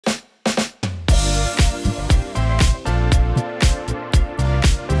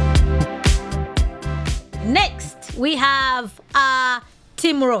we have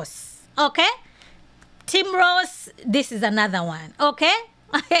Tim Ross. Okay? Tim Ross, this is another one. Okay?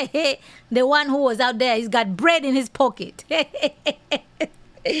 The one who was out there, he's got bread in his pocket. I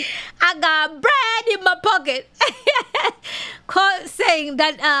got bread in my pocket. Saying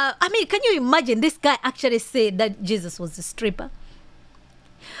that, I mean, can you imagine this guy actually said that Jesus was a stripper?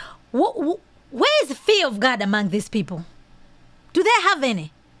 Where is the fear of God among these people? Do they have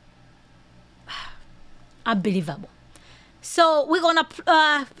any? Unbelievable. So we're going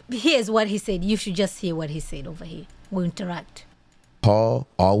to, here's what he said. You should just hear what he said over here. We'll interact. Paul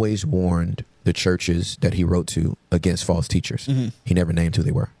always warned the churches that he wrote to against false teachers. He never named who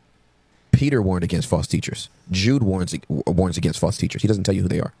they were. Peter warned against false teachers. Jude warns against false teachers. He doesn't tell you who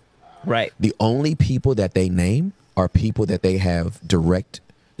they are. Right. The only people that they name are people that they had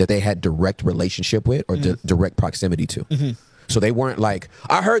direct relationship with or direct proximity to. So they weren't like,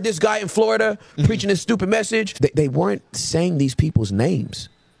 I heard this guy in Florida preaching this stupid message. They weren't saying these people's names.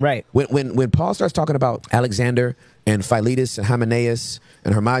 Right. When Paul starts talking about Alexander and Philetus and Hymenaeus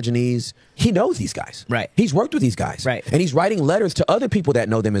and Hermogenes, he knows these guys. Right. He's worked with these guys. Right. And he's writing letters to other people that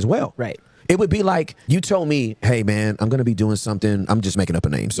know them as well. Right. It would be like you told me, hey man, I'm gonna be doing something. I'm just making up a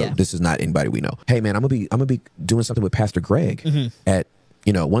name, so this is not anybody we know. Hey man, I'm gonna be doing something with Pastor Greg at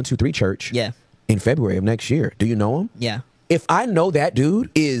 123 Church in February of next year. Do you know him? Yeah. If I know that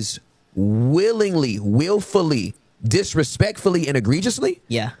dude is willfully, disrespectfully, and egregiously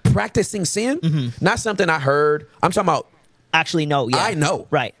practicing sin, not something I heard. I'm talking about actually know. Yeah. I know.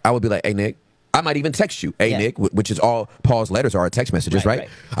 Right. I would be like, hey Nick. I might even text you, hey Nick, which is all Paul's letters are text messages, right?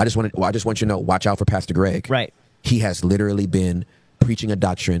 I just want you to know, watch out for Pastor Greg. Right. He has literally been preaching a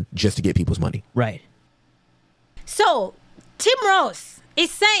doctrine just to get people's money. Right. So Tim Ross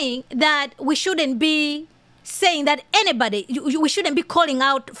is saying that we shouldn't be saying that we shouldn't be calling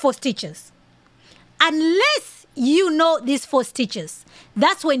out false teachers. Unless you know these false teachers,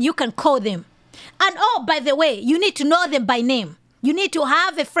 that's when you can call them. And oh, by the way, you need to know them by name. You need to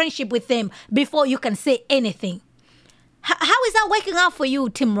have a friendship with them before you can say anything. How is that working out for you,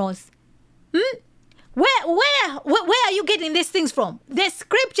 Tim Ross? Where are you getting these things from? The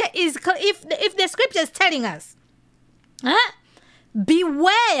scripture is, if the scripture is telling us,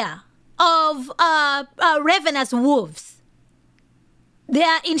 beware of ravenous wolves. They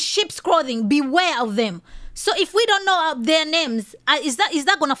are in sheep's clothing. Beware of them. So if we don't know their names, is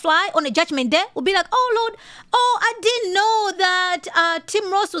that going to fly on a judgment day? We'll be like, oh, Lord, I didn't know that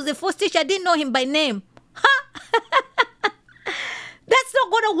Tim Ross was a false teacher. I didn't know him by name. That's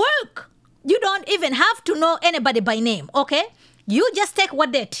not going to work. You don't even have to know anybody by name, okay? You just take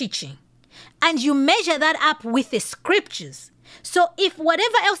what they're teaching and you measure that up with the scriptures. So if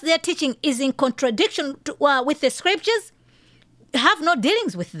whatever else they're teaching is in contradiction with the scriptures, have no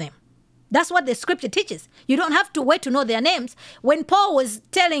dealings with them. That's what the scripture teaches. You don't have to wait to know their names. When Paul was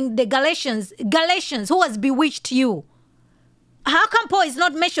telling the Galatians, who has bewitched you? How come Paul is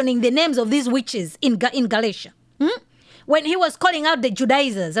not mentioning the names of these witches in Galatia? When he was calling out the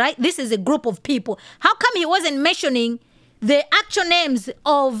Judaizers, right? This is a group of people. How come he wasn't mentioning the actual names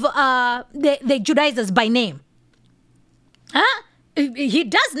of the Judaizers by name? He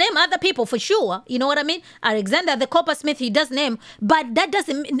does name other people for sure. You know what I mean? Alexander the coppersmith, he does name. But that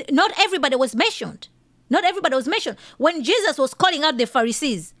doesn't, not everybody was mentioned. Not everybody was mentioned. When Jesus was calling out the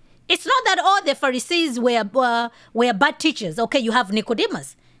Pharisees, it's not that all the Pharisees were bad teachers. Okay, you have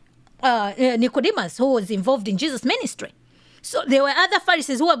Nicodemus. Nicodemus, who was involved in Jesus' ministry. So there were other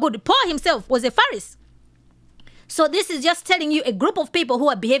Pharisees who were good. Paul himself was a Pharisee. So this is just telling you a group of people who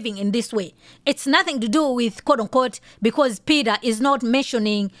are behaving in this way. It's nothing to do with, quote unquote, because Peter is not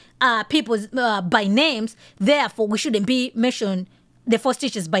mentioning people by names. Therefore, we shouldn't be mentioning the false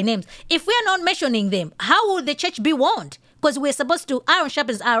teachers by names. If we are not mentioning them, how will the church be warned? Because we're supposed to, iron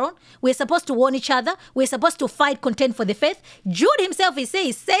sharpens iron. We're supposed to warn each other. We're supposed to fight, contend for the faith. Jude himself, he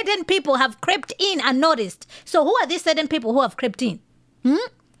says, certain people have crept in unnoticed. So who are these certain people who have crept in?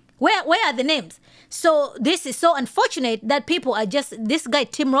 Where are the names? So this is so unfortunate that people are just, this guy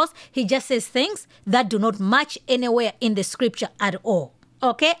Tim Ross, he just says things that do not match anywhere in the scripture at all.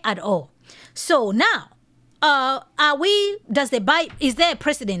 Okay? At all. So now, is there a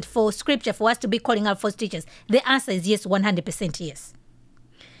precedent for scripture for us to be calling out false teachers? The answer is yes, 100% yes.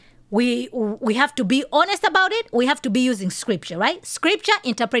 We have to be honest about it. We have to be using scripture, right? Scripture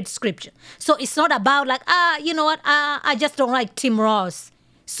interprets scripture. So it's not about like, you know what, I just don't like Tim Ross.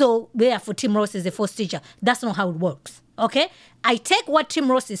 So therefore, Tim Ross is a false teacher. That's not how it works, okay? I take what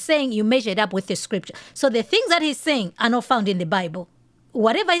Tim Ross is saying, you measure it up with the scripture. So the things that he's saying are not found in the Bible.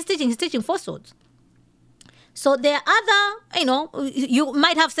 Whatever he's teaching falsehoods. So there are other, you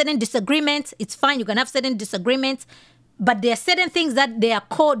might have certain disagreements. It's fine. You can have certain disagreements. But there are certain things that they are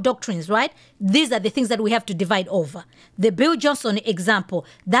core doctrines, right? These are the things that we have to divide over. The Bill Johnson example,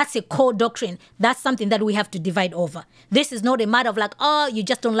 that's a core doctrine. That's something that we have to divide over. This is not a matter of like, oh, you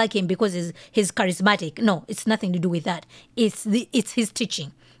just don't like him because he's charismatic. No, it's nothing to do with that. It's his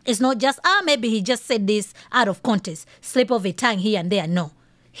teaching. It's not just, maybe he just said this out of context, slip of a tongue here and there. No.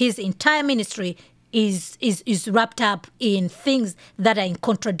 His entire ministry is wrapped up in things that are in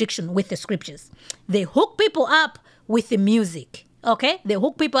contradiction with the scriptures. They hook people up with the music, okay? They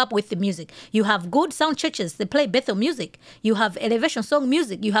hook people up with the music. You have good sound churches. They play Bethel music. You have elevation song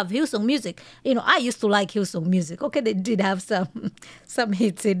music. You have Hillsong music. I used to like Hillsong music. Okay, they did have some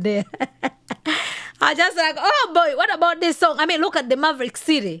hits in there. I just like, oh boy, what about this song? I mean, look at the Maverick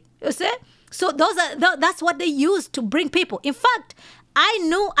City. You see? So that's what they use to bring people. In fact, I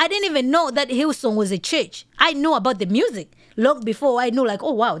didn't even know that Hillsong was a church. I knew about the music long before I knew, like,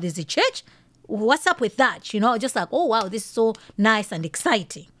 oh wow, there's a church? What's up with that? Just like, oh wow, this is so nice and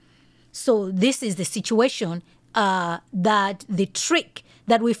exciting. So this is the situation, that the trick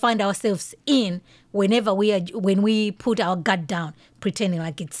that we find ourselves in when we put our guard down, pretending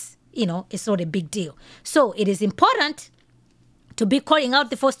like it's not a big deal. So it is important to be calling out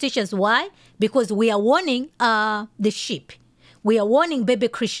the false teachers. Why? Because we are warning the sheep. We are warning baby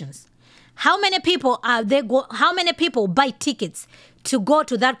Christians. How many people how many people buy tickets to go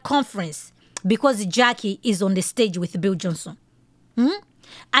to that conference because Jackie is on the stage with Bill Johnson?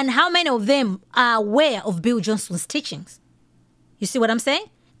 And how many of them are aware of Bill Johnson's teachings? You see what I'm saying?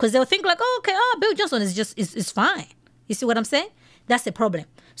 Because they'll think like, Bill Johnson is fine. You see what I'm saying? That's the problem.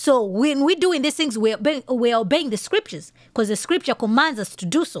 So when we're doing these things, we're obeying the scriptures, because the scripture commands us to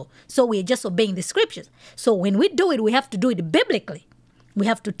do so. So we're just obeying the scriptures. So when we do it, we have to do it biblically. We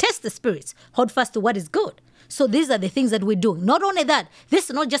have to test the spirits, hold fast to what is good. So these are the things that we're doing. Not only that, this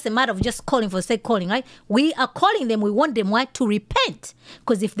is not just a matter of just calling for the sake of calling, right? We are calling them, we want them, why? To repent.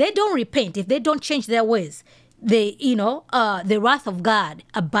 Because if they don't repent, if they don't change their ways, the wrath of God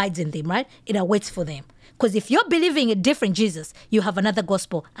abides in them, right? It awaits for them. Because if you're believing a different Jesus, you have another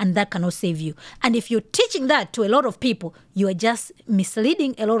gospel, and that cannot save you. And if you're teaching that to a lot of people, you are just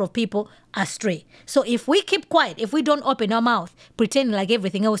misleading a lot of people astray. So if we keep quiet, if we don't open our mouth, pretending like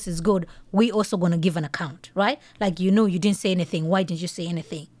everything else is good, we also going to give an account, right? Like, you didn't say anything. Why didn't you say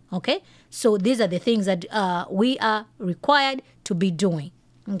anything? Okay? So these are the things that we are required to be doing.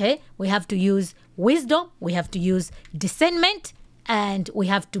 Okay? We have to use wisdom. We have to use discernment. And we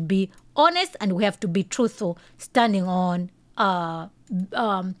have to be honest, and we have to be truthful, standing on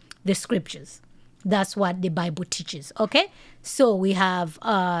the scriptures. That's what the Bible teaches, okay? So we have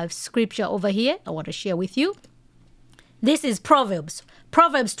scripture over here I want to share with you. This is Proverbs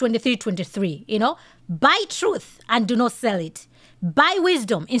 23:23, buy truth and do not sell it. Buy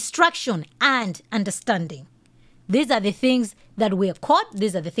wisdom, instruction, and understanding. These are the things that we are caught.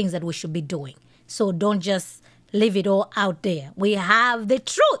 These are the things that we should be doing. So don't just leave it all out there. We have the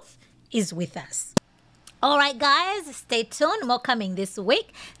truth is with us. All right, guys, stay tuned. More coming this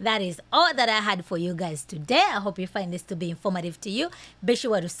week. That is all that I had for you guys today. I hope you find this to be informative to you. Be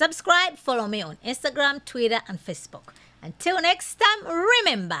sure to subscribe. Follow me on Instagram, Twitter, and Facebook. Until next time,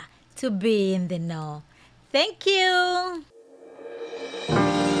 remember to be in the know. Thank you.